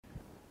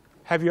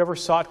Have you ever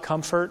sought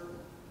comfort?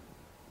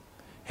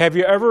 Have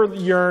you ever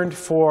yearned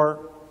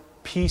for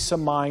peace of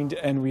mind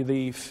and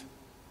relief?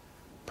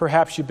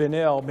 Perhaps you've been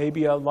ill.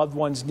 Maybe a loved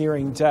one's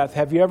nearing death.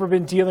 Have you ever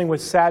been dealing with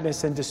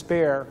sadness and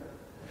despair?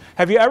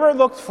 Have you ever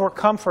looked for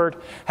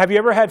comfort? Have you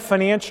ever had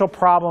financial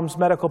problems,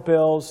 medical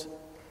bills,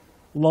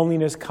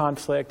 loneliness,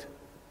 conflict,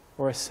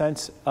 or a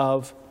sense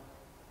of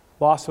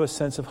loss of a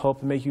sense of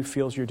hope that make you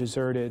feel you're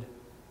deserted?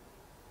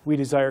 We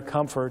desire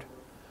comfort.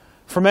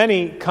 For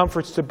many,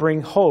 comfort's to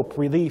bring hope,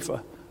 relief,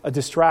 a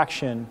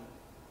distraction.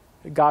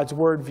 God's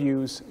Word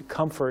views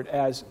comfort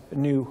as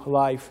new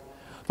life.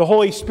 The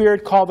Holy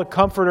Spirit called the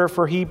Comforter,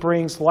 for He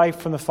brings life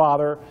from the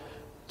Father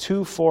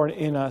to, for, and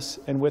in us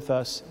and with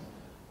us.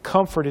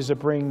 Comfort is to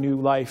bring new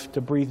life,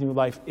 to breathe new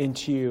life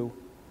into you.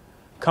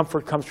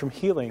 Comfort comes from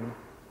healing,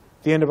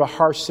 the end of a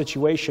harsh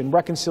situation,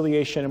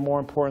 reconciliation, and more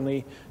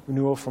importantly,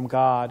 renewal from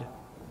God.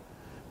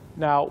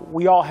 Now,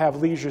 we all have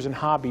leisures and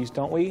hobbies,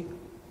 don't we?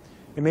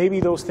 And maybe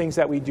those things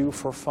that we do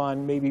for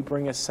fun maybe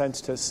bring a sense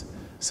to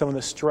some of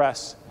the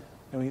stress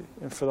and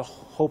for the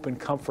hope and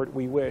comfort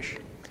we wish.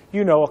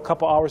 You know, a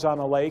couple hours on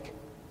a lake,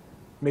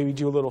 maybe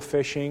do a little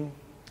fishing,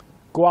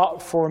 go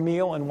out for a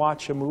meal and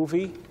watch a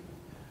movie.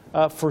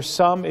 For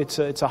some, it's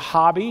a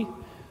hobby.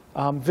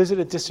 Visit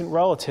a distant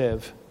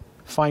relative,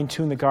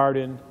 fine-tune the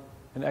garden,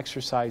 and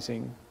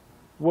exercising.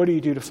 What do you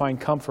do to find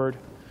comfort?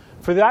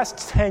 For the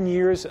last 10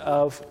 years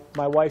of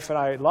my wife and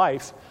I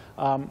life,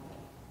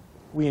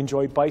 we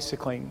enjoy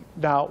bicycling.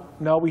 Now,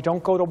 no, we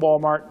don't go to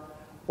Walmart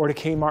or to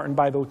Kmart and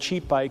buy those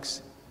cheap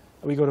bikes.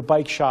 We go to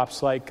bike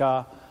shops like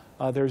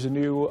there's a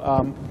new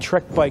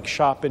Trek bike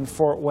shop in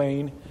Fort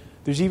Wayne.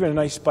 There's even a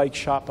nice bike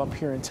shop up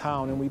here in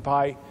town, and we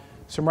buy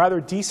some rather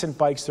decent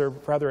bikes. They're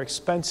rather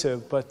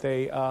expensive, but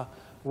they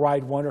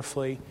ride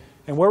wonderfully.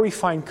 And where we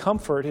find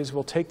comfort is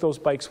we'll take those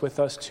bikes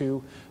with us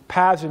to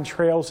paths and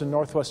trails in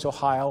Northwest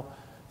Ohio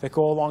that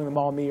go along the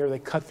Maumee, or they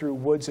cut through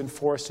woods and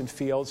forests and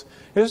fields.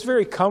 It's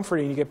very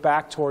comforting to get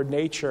back toward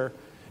nature,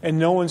 and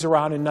no one's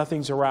around and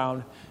nothing's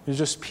around. There's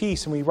just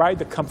peace, and we ride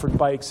the comfort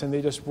bikes, and they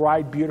just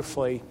ride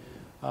beautifully.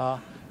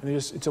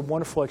 It's a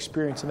wonderful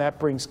experience, and that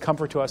brings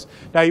comfort to us.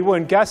 Now, you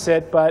wouldn't guess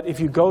it, but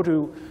if you go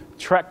to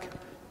Trek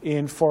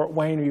in Fort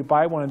Wayne or you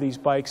buy one of these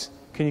bikes,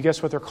 can you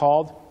guess what they're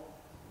called?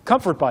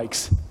 Comfort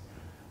bikes.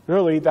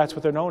 Really, that's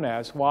what they're known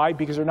as. Why?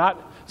 Because they're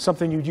not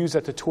something you'd use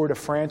at the Tour de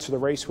France or the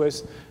race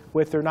with.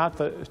 They're not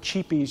the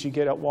cheapies you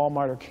get at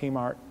Walmart or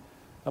Kmart.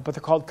 But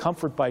they're called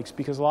comfort bikes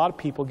because a lot of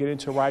people get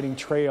into riding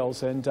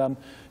trails and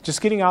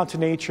just getting out to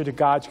nature, to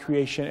God's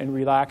creation, and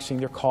relaxing.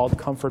 They're called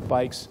comfort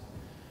bikes.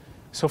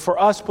 So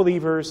for us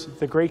believers,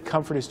 the great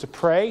comfort is to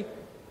pray,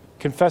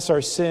 confess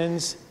our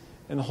sins,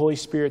 and the Holy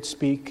Spirit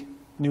speak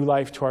new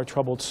life to our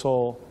troubled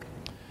soul.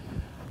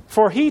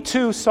 For he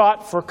too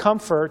sought for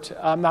comfort.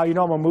 Now, you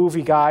know I'm a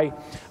movie guy.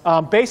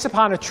 Based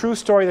upon a true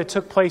story that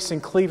took place in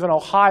Cleveland,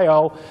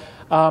 Ohio,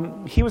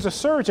 he was a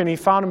surgeon. He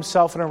found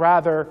himself in a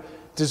rather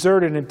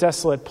deserted and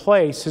desolate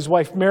place. His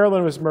wife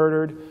Marilyn was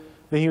murdered.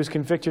 Then he was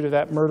convicted of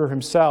that murder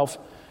himself.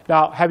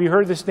 Now, have you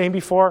heard this name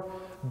before?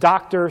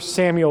 Dr.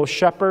 Samuel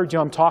Shepard. Do you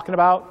know what I'm talking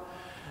about?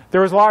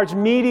 There was a large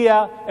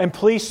media and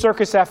police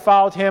circus that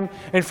followed him,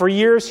 and for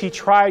years he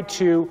tried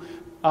to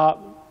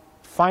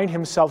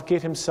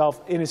get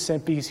himself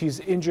innocent because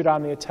he's injured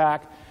on the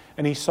attack,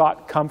 and he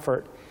sought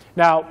comfort.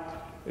 Now,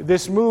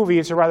 this movie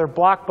is a rather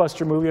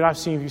blockbuster movie, and I've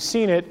seen if you've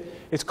seen it.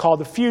 It's called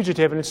The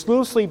Fugitive, and it's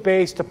loosely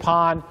based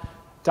upon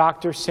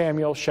Dr.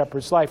 Samuel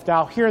Shepard's life.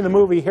 Now, here in the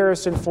movie,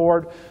 Harrison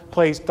Ford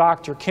plays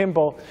Dr.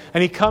 Kimball,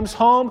 and he comes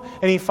home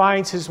and he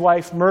finds his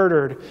wife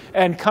murdered.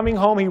 And coming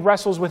home, he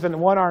wrestles with an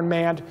one-armed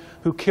man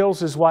who kills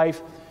his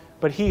wife,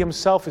 but he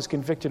himself is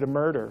convicted of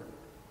murder.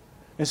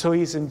 And so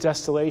he's in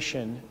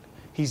desolation.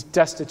 He's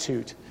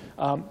destitute.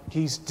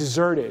 He's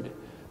deserted.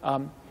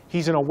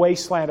 He's in a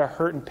wasteland of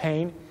hurt and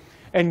pain.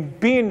 And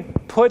being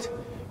put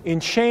in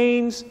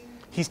chains,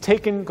 he's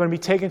going to be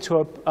taken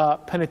to a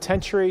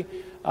penitentiary,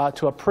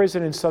 to a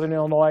prison in southern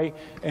Illinois,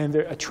 and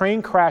a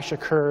train crash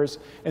occurs,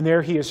 and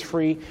there he is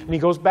free, and he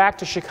goes back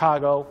to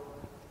Chicago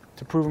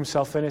to prove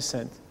himself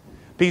innocent.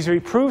 Because if he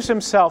proves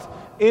himself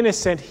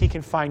innocent, he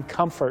can find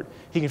comfort,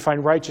 he can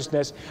find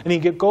righteousness, and he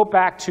can go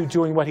back to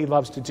doing what he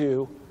loves to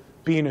do,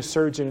 being a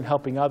surgeon and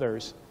helping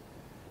others.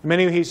 In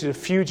many ways, he's a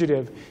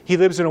fugitive. He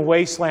lives in a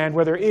wasteland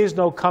where there is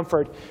no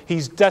comfort.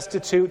 He's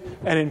destitute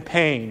and in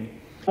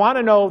pain. If you want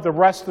to know the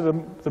rest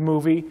of the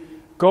movie,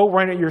 go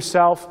rent it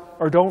yourself,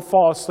 or don't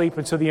fall asleep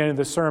until the end of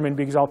the sermon,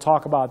 because I'll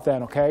talk about it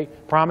then, okay?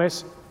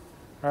 Promise?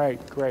 All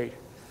right, great.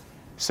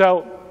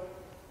 So,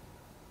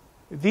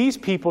 these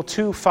people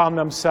too found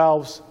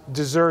themselves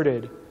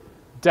deserted,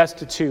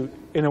 destitute,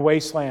 in a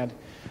wasteland.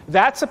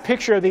 That's a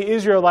picture of the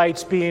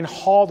Israelites being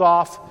hauled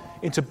off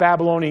into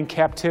Babylonian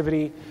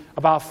captivity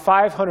about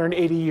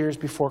 580 years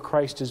before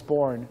Christ is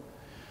born.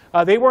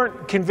 They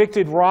weren't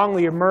convicted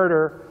wrongly of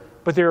murder,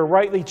 but they were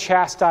rightly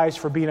chastised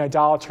for being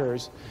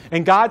idolaters.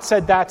 And God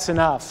said that's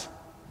enough.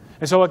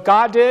 And so what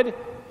God did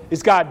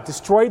is God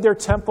destroyed their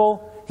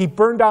temple, He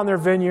burned down their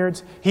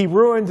vineyards, He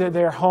ruined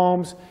their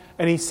homes,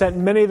 and He sent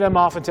many of them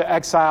off into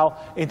exile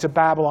into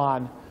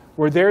Babylon,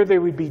 where there they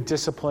would be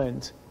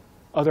disciplined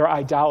of their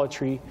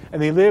idolatry,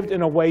 and they lived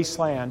in a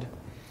wasteland.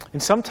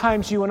 And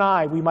sometimes you and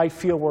I, we might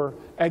feel we're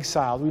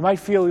exiled. We might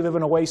feel we live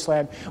in a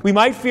wasteland. We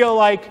might feel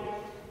like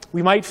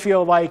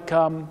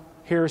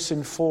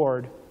Harrison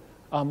Ford,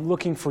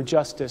 looking for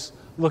justice,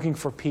 looking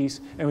for peace,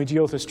 and we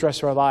deal with the stress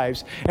of our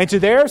lives. And to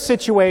their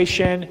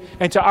situation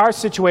and to our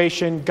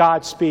situation,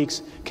 God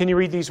speaks. Can you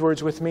read these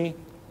words with me?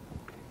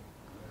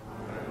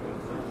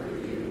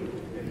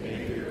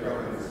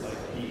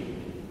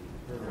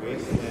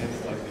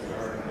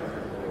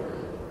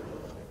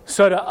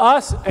 So to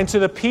us and to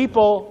the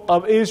people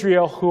of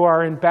Israel who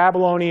are in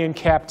Babylonian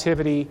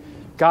captivity,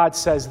 God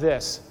says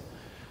this: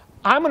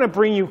 I'm going to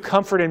bring you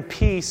comfort and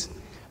peace,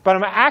 but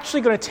I'm actually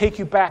going to take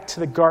you back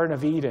to the Garden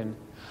of Eden.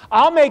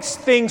 I'll make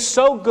things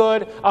so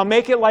good, I'll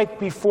make it like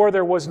before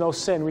there was no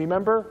sin.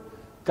 Remember?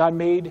 God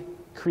made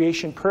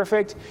creation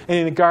perfect, and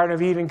in the Garden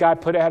of Eden,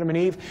 God put Adam and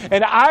Eve.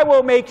 And I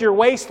will make your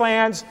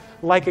wastelands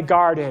like a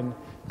garden.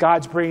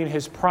 God's bringing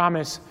his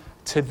promise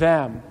to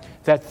them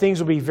that things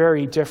will be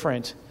very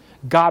different.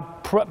 God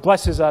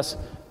blesses us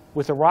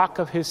with the rock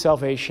of his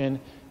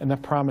salvation and the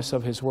promise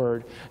of his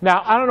word.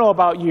 Now, I don't know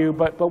about you,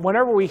 but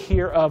whenever we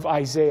hear of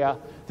Isaiah,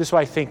 this is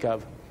what I think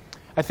of.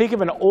 I think of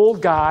an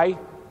old guy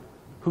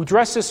who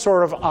dresses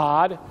sort of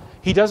odd.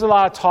 He does a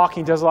lot of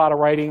talking, does a lot of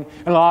writing,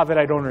 and a lot of it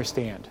I don't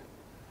understand.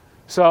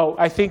 So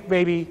I think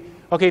maybe,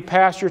 okay,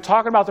 Pastor, you're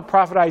talking about the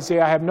prophet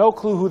Isaiah. I have no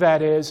clue who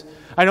that is.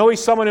 I know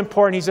he's someone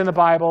important. He's in the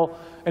Bible,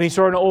 and he's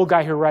sort of an old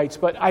guy who writes.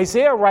 But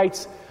Isaiah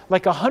writes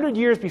like 100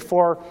 years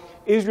before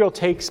Israel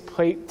takes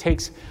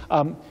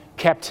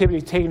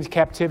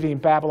captivity in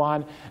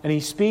Babylon, and he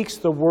speaks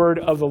the word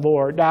of the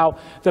Lord. Now,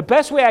 the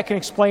best way I can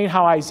explain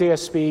how Isaiah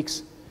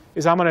speaks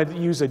is I'm going to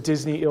use a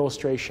Disney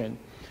illustration.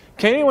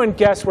 Can anyone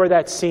guess where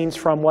that scene's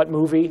from? What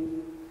movie?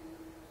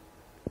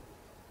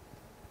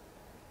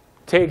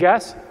 Take a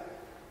guess?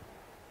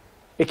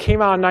 It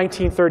came out in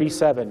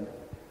 1937.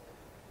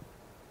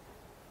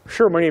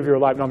 Sure, many of you are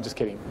alive. No, I'm just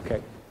kidding.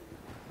 Okay.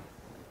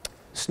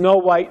 Snow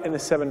White and the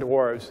Seven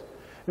Dwarfs.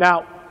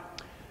 Now,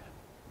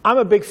 I'm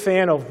a big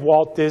fan of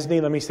Walt Disney.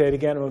 Let me say it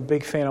again. I'm a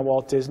big fan of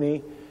Walt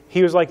Disney.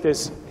 He was like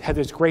this, had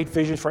this great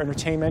vision for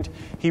entertainment.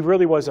 He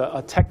really was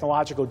a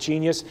technological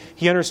genius.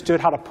 He understood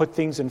how to put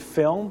things in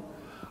film.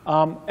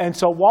 And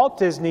so Walt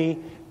Disney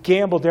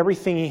gambled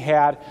everything he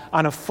had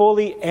on a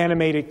fully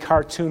animated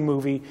cartoon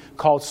movie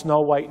called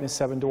Snow White and the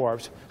Seven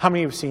Dwarfs. How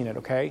many of you have seen it,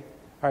 okay?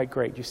 All right,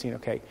 great, you've seen it,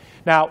 okay.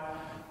 Now,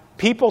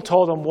 people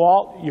told him,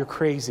 Walt, you're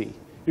crazy.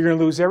 You're going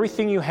to lose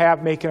everything you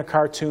have making a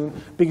cartoon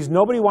because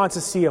nobody wants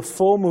to see a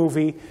full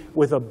movie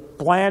with a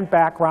bland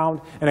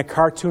background and a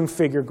cartoon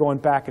figure going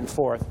back and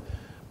forth.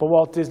 But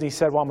Walt Disney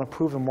said, well, I'm going to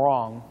prove him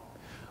wrong.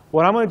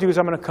 What I'm going to do is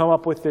I'm going to come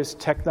up with this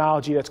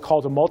technology that's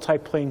called a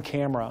multi-plane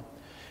camera.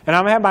 And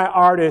I'm going to have my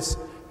artists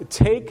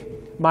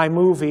take my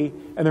movie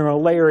and they're going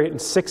to layer it in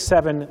 6,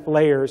 7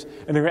 layers,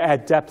 and they're going to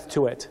add depth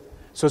to it.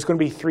 So it's going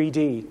to be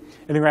 3D, and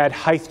they're going to add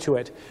height to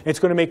it. And it's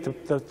going to make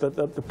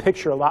the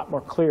picture a lot more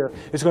clear.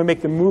 It's going to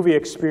make the movie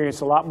experience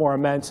a lot more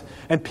immense,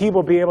 and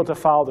people will be able to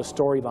follow the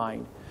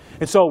storyline.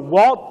 And so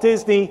Walt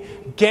Disney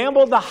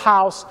gambled the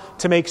house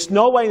to make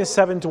Snow White and the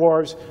Seven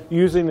Dwarfs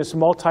using this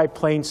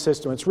multi-plane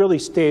system. It's really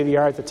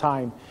state-of-the-art at the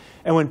time.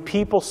 And when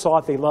people saw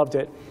it, they loved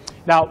it.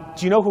 Now,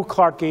 do you know who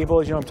Clark Gable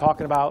is? You know what I'm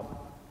talking about?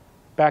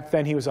 Back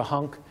then, he was a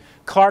hunk.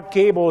 Clark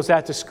Gable was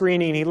at the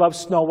screening. He loved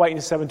Snow White and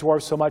the Seven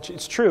Dwarfs so much.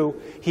 It's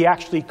true. He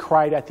actually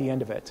cried at the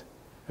end of it.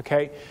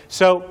 Okay?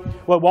 So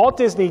what Walt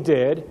Disney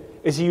did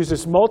is he used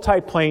this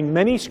multi-plane,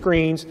 many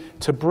screens,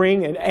 to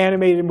bring an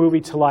animated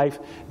movie to life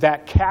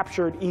that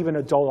captured even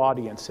adult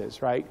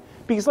audiences, right?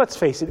 Because let's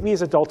face it, we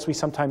as adults, we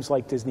sometimes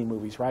like Disney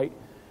movies, right?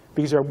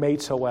 Because they're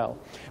made so well.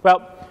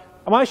 Well,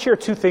 I want to share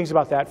 2 things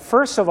about that.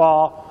 First of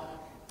all,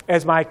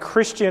 as my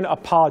Christian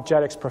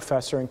apologetics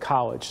professor in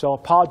college, so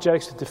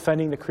apologetics is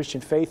defending the Christian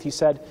faith, he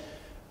said,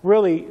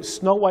 really,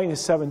 Snow White and the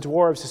Seven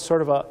Dwarfs is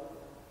sort of a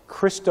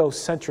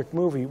Christocentric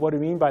movie. What do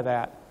you mean by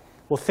that?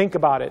 Well, think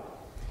about it.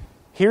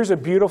 Here's a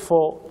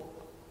beautiful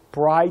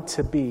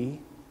bride-to-be,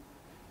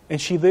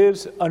 and she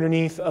lives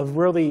underneath a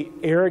really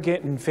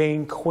arrogant and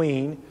vain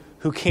queen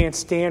who can't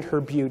stand her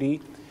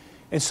beauty,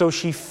 and so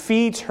she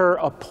feeds her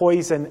a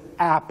poison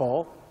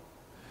apple,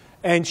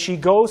 and she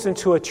goes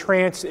into a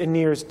trance and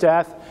nears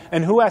death,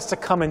 and who has to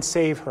come and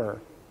save her?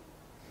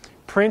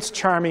 Prince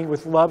Charming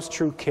with love's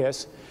true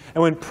kiss.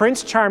 And when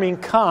Prince Charming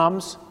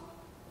comes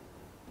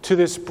to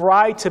this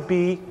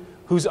bride-to-be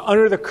who's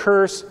under the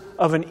curse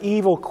of an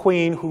evil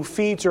queen who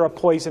feeds her a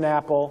poison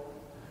apple,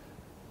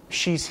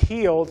 she's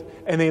healed,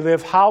 and they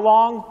live how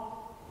long?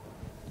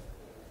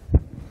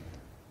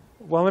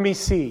 Well, let me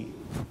see.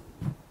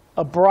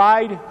 A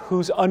bride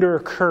who's under a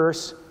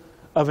curse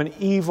of an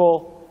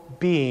evil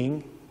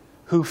being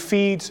who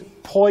feeds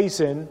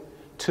poison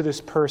to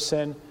this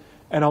person,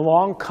 and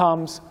along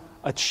comes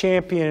a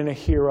champion and a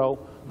hero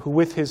who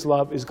with his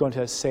love is going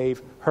to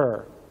save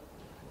her.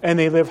 And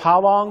they live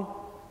how long?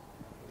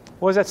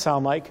 What does that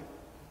sound like?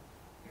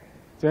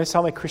 Does that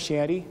sound like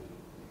Christianity?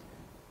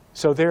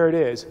 So there it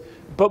is.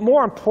 But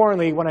more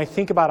importantly, when I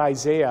think about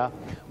Isaiah,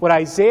 what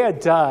Isaiah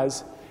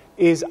does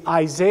is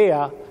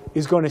Isaiah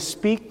is going to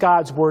speak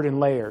God's word in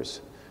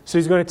layers. So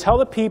he's going to tell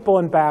the people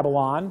in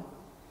Babylon,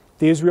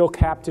 the Israel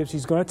captives,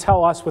 he's going to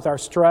tell us with our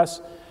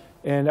stress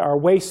and our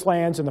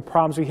wastelands and the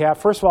problems we have.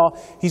 First of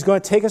all, he's going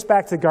to take us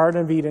back to the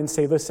Garden of Eden and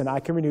say, listen, I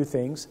can renew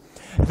things.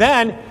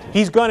 Then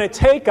he's going to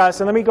take us,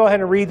 and let me go ahead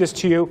and read this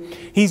to you.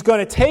 He's going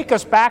to take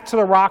us back to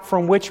the rock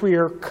from which we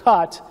are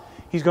cut.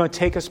 He's going to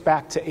take us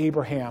back to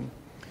Abraham.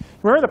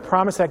 Remember the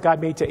promise that God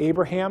made to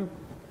Abraham?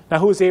 Now,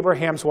 who was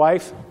Abraham's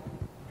wife?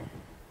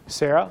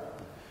 Sarah.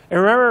 And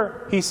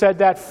remember, he said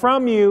that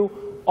from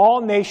you,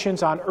 all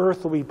nations on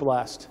earth will be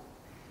blessed.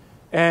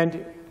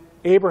 And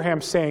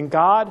Abraham's saying,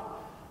 God,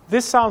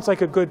 this sounds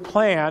like a good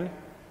plan,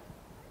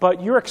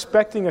 but you're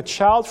expecting a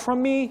child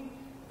from me,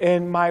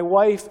 and my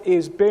wife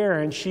is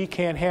barren. She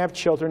can't have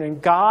children.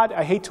 And God,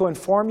 I hate to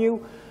inform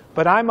you,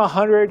 but I'm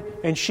 100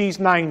 and she's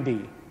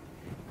 90.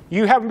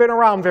 You haven't been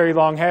around very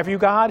long, have you,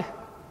 God?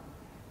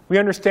 We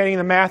understanding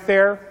the math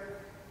there?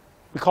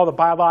 We call it the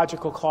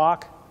biological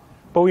clock.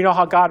 But we know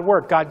how God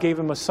worked. God gave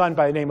him a son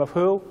by the name of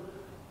who?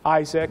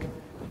 Isaac.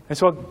 And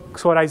so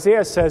what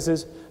Isaiah says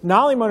is,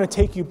 not only am I going to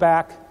take you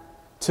back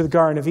to the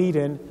Garden of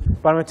Eden,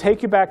 but I'm going to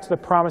take you back to the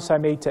promise I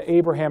made to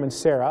Abraham and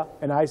Sarah,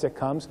 and Isaac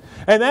comes.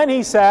 And then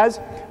he says,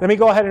 let me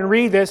go ahead and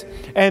read this,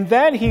 and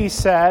then he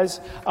says,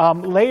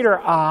 later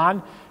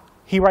on,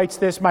 he writes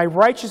this, my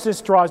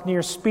righteousness draws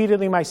near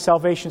speedily, my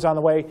salvation's on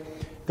the way.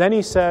 Then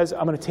he says,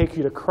 I'm going to take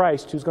you to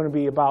Christ, who's going to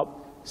be about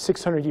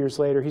 600 years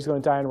later. He's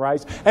going to die and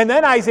rise. And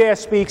then Isaiah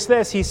speaks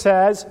this, he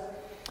says,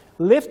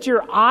 lift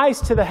your eyes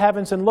to the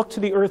heavens and look to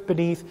the earth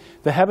beneath.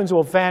 The heavens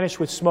will vanish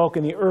with smoke,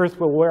 and the earth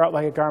will wear out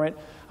like a garment.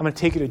 I'm going to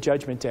take you to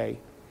Judgment Day.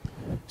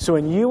 So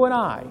when you and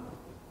I,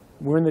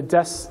 we're in the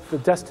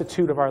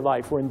destitute of our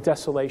life, we're in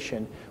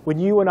desolation. When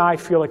you and I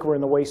feel like we're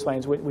in the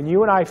wastelands, when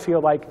you and I feel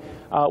like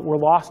we're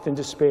lost in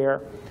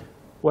despair,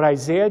 what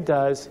Isaiah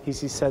does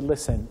is he said,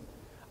 listen,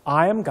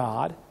 I am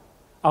God.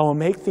 I will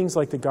make things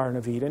like the Garden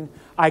of Eden.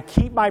 I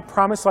keep my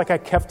promise like I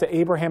kept to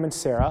Abraham and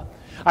Sarah.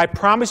 I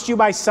promised you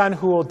my son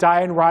who will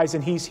die and rise,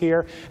 and he's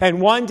here.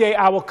 And one day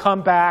I will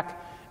come back,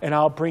 and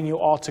I'll bring you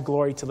all to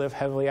glory to live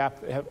heavily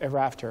ever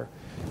after.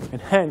 And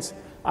hence,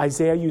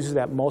 Isaiah uses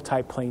that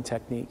multi-plane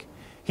technique.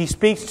 He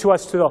speaks to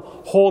us to the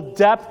whole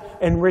depth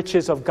and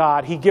riches of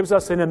God. He gives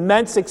us an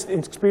immense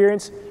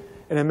experience,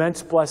 an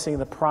immense blessing,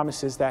 the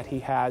promises that he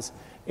has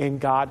in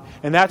God.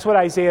 And that's what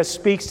Isaiah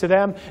speaks to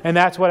them, and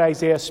that's what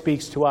Isaiah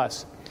speaks to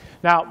us.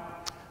 Now,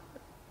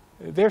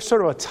 there's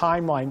sort of a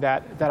timeline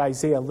that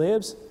Isaiah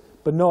lives,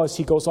 but notice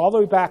he goes all the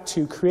way back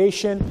to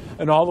creation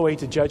and all the way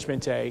to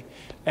Judgment Day.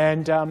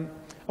 And I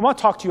want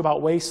to talk to you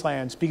about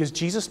wastelands, because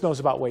Jesus knows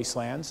about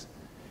wastelands.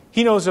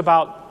 He knows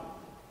about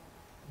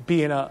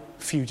being a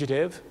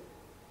fugitive.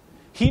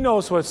 He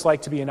knows what it's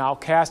like to be an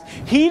outcast.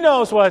 He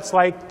knows what it's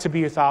like to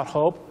be without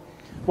hope.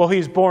 Well, he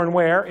was born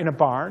where? In a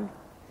barn.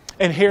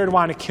 And Herod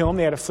wanted to kill him.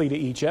 They had to flee to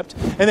Egypt.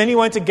 And then he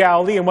went to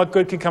Galilee, and what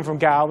good could come from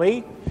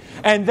Galilee?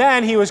 And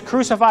then he was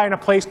crucified in a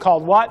place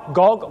called what?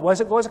 What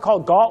was it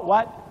called?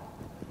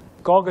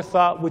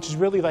 Golgotha, which is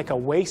really like a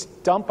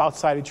waste dump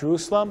outside of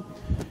Jerusalem.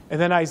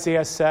 And then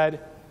Isaiah said,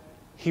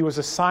 he was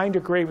assigned a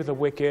grave of the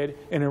wicked,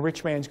 in a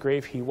rich man's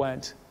grave he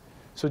went.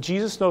 So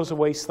Jesus knows the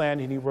wasteland,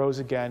 and he rose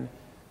again,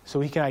 so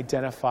he can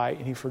identify,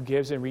 and he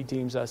forgives and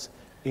redeems us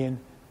in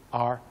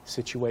our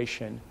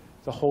situation.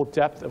 The whole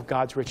depth of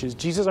God's riches.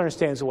 Jesus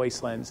understands the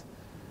wastelands,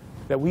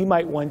 that we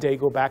might one day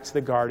go back to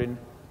the garden,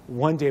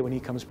 one day when he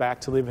comes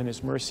back to live in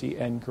his mercy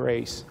and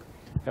grace,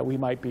 that we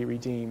might be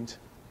redeemed.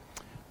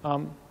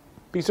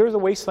 Because they're the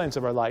wastelands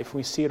of our life.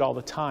 We see it all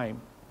the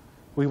time.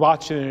 We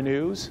watch it in the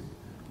news.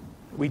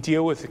 We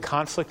deal with the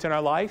conflict in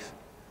our life.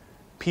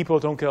 People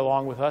don't get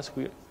along with us.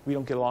 We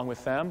don't get along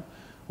with them.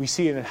 We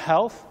see it in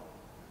health.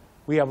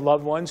 We have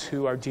loved ones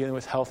who are dealing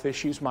with health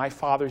issues. My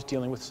father's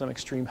dealing with some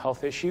extreme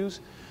health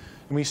issues.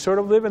 And we sort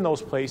of live in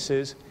those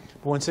places.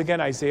 But once again,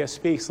 Isaiah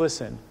speaks,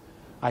 listen,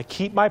 I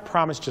keep my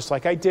promise just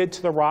like I did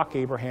to the rock,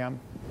 Abraham.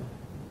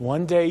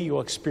 One day you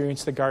will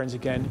experience the gardens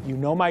again. You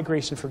know my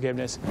grace and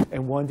forgiveness.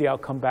 And one day I'll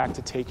come back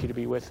to take you to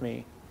be with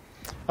me.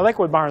 I like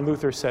what Martin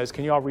Luther says.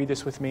 Can you all read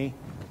this with me?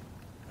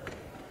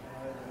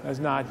 Does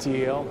not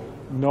deal,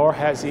 nor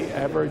has he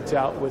ever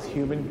dealt with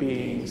human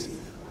beings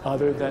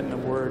other than the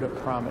word of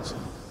promise.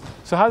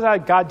 So how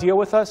does God deal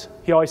with us?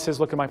 He always says,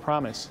 look at my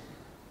promise.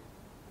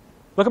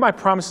 Look at my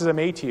promises I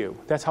made to you.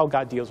 That's how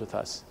God deals with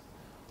us.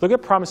 Look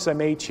at promises I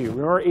made to you.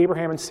 Remember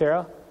Abraham and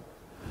Sarah?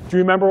 Do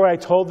you remember what I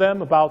told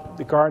them about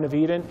the Garden of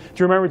Eden? Do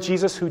you remember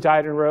Jesus who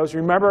died and rose?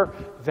 Remember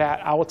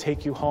that I will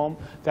take you home?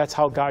 That's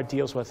how God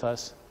deals with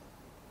us.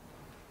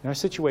 In our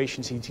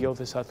situations, he deals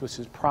with us with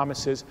his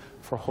promises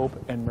for hope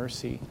and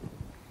mercy.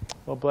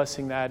 What a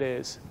blessing that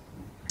is.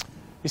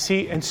 You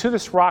see, and to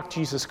this rock,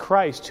 Jesus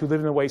Christ, who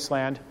lived in the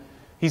wasteland,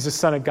 he's the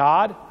Son of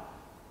God.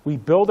 We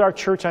build our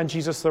church on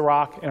Jesus the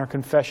rock, and our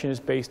confession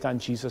is based on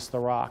Jesus the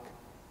rock.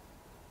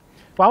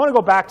 Well, I want to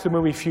go back to the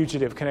movie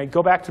Fugitive. Can I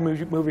go back to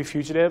the movie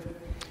Fugitive?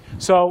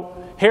 So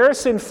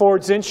Harrison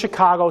Ford's in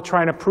Chicago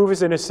trying to prove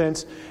his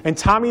innocence, and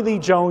Tommy Lee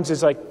Jones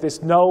is like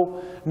this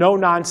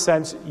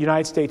no-nonsense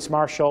United States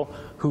Marshal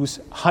who's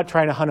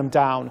trying to hunt him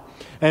down.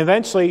 And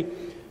eventually,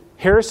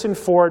 Harrison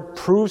Ford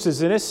proves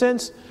his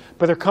innocence,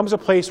 but there comes a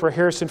place where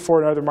Harrison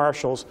Ford and other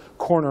marshals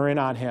corner in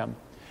on him.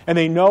 And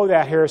they know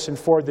that Harrison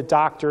Ford, the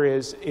doctor,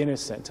 is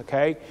innocent,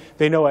 okay?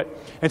 They know it.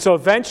 And so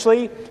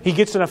eventually, he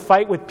gets in a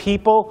fight with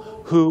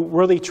people who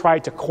really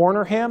tried to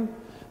corner him,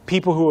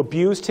 people who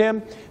abused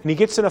him, and he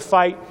gets in a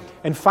fight,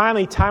 and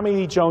finally Tommy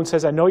Lee Jones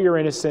says, I know you're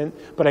innocent,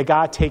 but I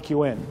gotta take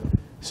you in.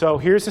 So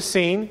here's the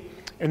scene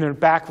in the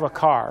back of a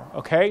car,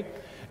 okay?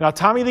 Now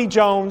Tommy Lee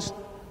Jones,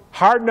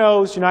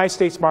 hard-nosed United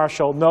States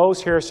Marshal,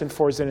 knows Harrison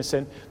Ford is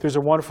innocent. There's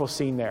a wonderful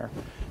scene there.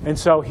 And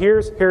so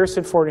here's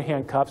Harrison Ford in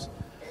handcuffs.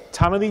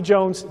 Tommy Lee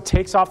Jones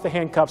takes off the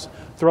handcuffs,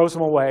 throws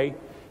them away.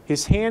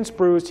 His hand's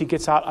bruised, he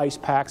gets out ice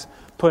packs,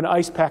 put an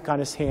ice pack on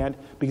his hand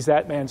because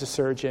that man's a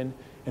surgeon,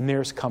 and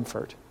there's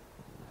comfort.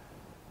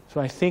 So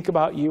when I think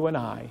about you and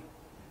I,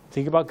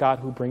 think about God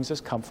who brings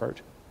us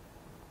comfort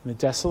in the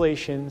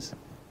desolations,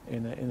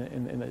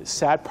 in the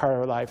sad part of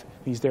our life,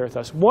 he's there with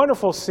us.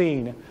 Wonderful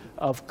scene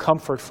of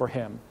comfort for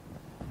him.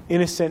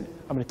 Innocent,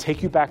 I'm going to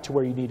take you back to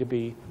where you need to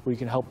be, where you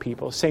can help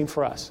people. Same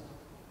for us.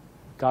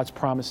 God's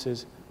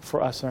promises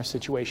for us in our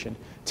situation.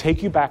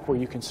 Take you back where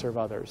you can serve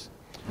others.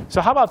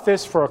 So how about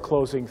this for a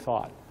closing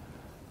thought?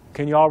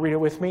 Can you all read it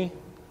with me?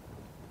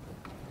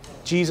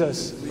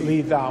 Jesus,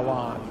 lead thou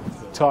on,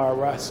 till our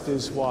rest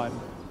is won.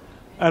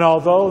 And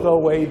although the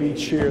way be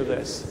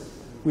cheerless,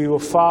 we will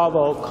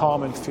follow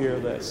calm and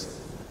fearless,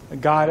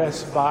 and guide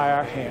us by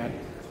our hand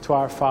to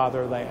our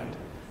fatherland.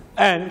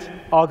 And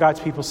all God's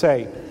people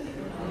say,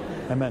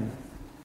 Amen.